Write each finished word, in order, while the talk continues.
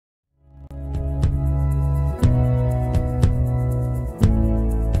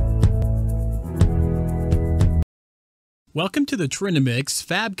Welcome to the Trinamix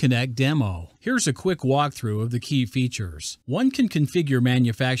FabConnect demo. Here's a quick walkthrough of the key features. One can configure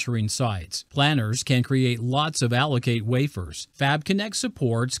manufacturing sites. Planners can create lots of allocate wafers. FabConnect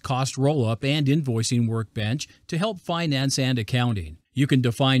supports cost rollup and invoicing Workbench to help finance and accounting. You can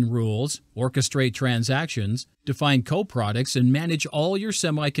define rules, orchestrate transactions, define co-products, and manage all your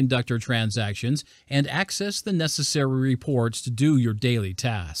semiconductor transactions and access the necessary reports to do your daily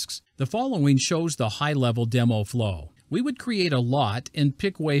tasks. The following shows the high-level demo flow. We would create a lot and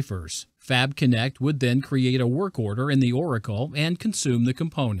pick wafers. FabConnect would then create a work order in the Oracle and consume the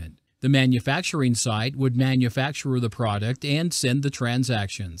component. The manufacturing site would manufacture the product and send the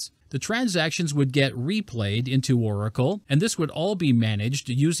transactions. The transactions would get replayed into Oracle, and this would all be managed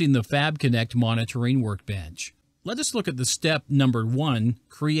using the FabConnect monitoring workbench. Let us look at the step number 1,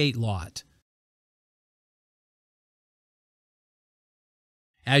 Create Lot.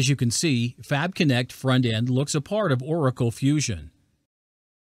 As you can see, FabConnect front-end looks a part of Oracle Fusion.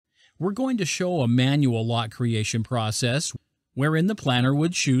 We're going to show a manual lot creation process wherein the planner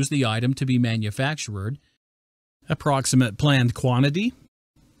would choose the item to be manufactured, approximate planned quantity,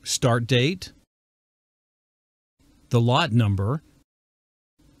 start date, the lot number,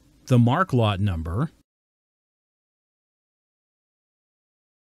 the mark lot number,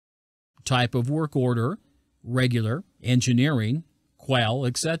 type of work order, regular, engineering, qual,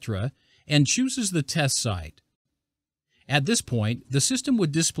 etc., and chooses the test site. At this point, the system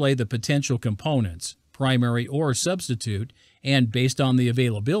would display the potential components, primary or substitute, and based on the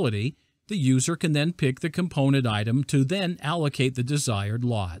availability, the user can then pick the component item to then allocate the desired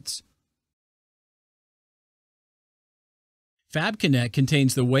lots. FabConnect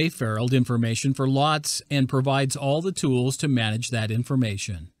contains the wayfareld information for lots and provides all the tools to manage that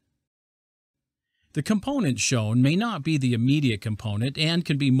information. The component shown may not be the immediate component and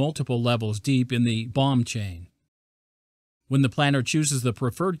can be multiple levels deep in the BOM chain. When the planner chooses the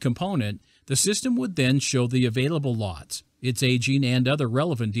preferred component, the system would then show the available lots, its aging, and other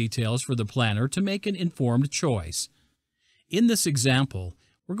relevant details for the planner to make an informed choice. In this example,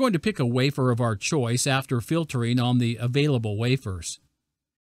 we're going to pick a wafer of our choice after filtering on the available wafers.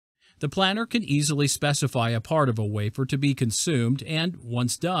 The planner can easily specify a part of a wafer to be consumed and,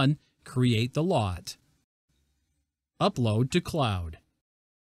 once done, create the lot. Upload to cloud.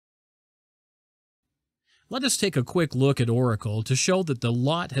 Let us take a quick look at Oracle to show that the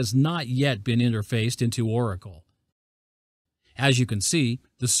lot has not yet been interfaced into Oracle. As you can see,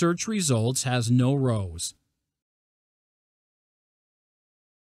 the search results has no rows.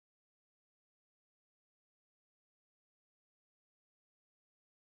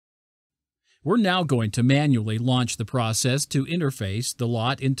 We're now going to manually launch the process to interface the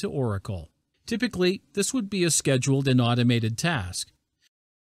lot into Oracle. Typically, this would be a scheduled and automated task.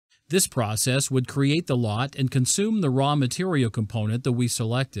 This process would create the lot and consume the raw material component that we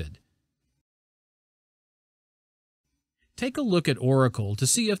selected. Take a look at Oracle to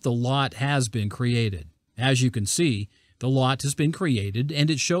see if the lot has been created. As you can see, the lot has been created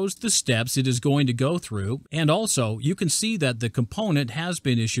and it shows the steps it is going to go through, and also you can see that the component has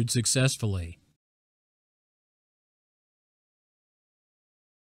been issued successfully.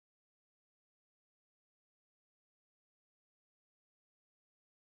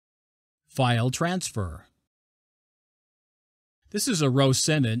 File transfer. This is a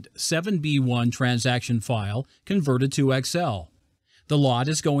row-sentient 7B1 transaction file converted to Excel. The lot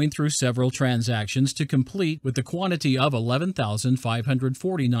is going through several transactions to complete with the quantity of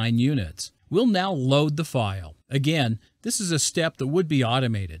 11,549 units. We'll now load the file. Again, this is a step that would be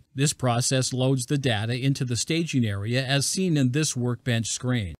automated. This process loads the data into the staging area as seen in this Workbench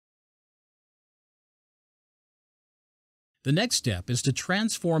screen. The next step is to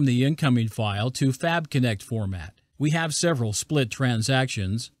transform the incoming file to FabConnect format. We have several split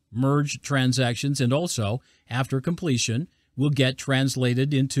transactions, merged transactions, and also, after completion, will get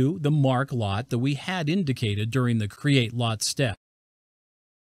translated into the mark lot that we had indicated during the create lot step.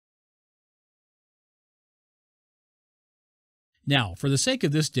 Now, for the sake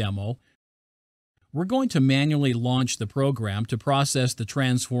of this demo, we're going to manually launch the program to process the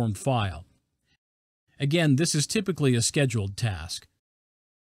transformed file. Again, this is typically a scheduled task.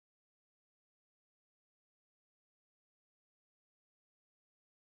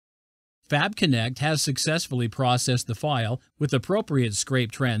 FabConnect has successfully processed the file with appropriate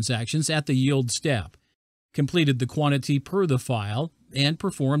scrape transactions at the yield step, completed the quantity per the file, and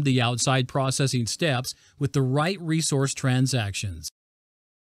performed the outside processing steps with the right resource transactions.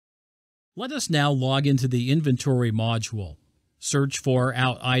 Let us now log into the inventory module, search for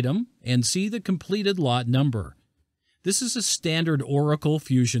out item, and see the completed lot number. This is a standard Oracle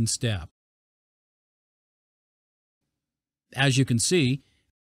Fusion step. As you can see,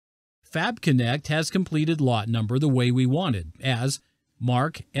 FabConnect has completed lot number the way we wanted, as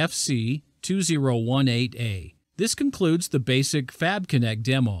Mark FC2018A. This concludes the basic FabConnect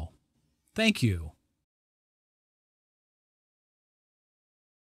demo. Thank you.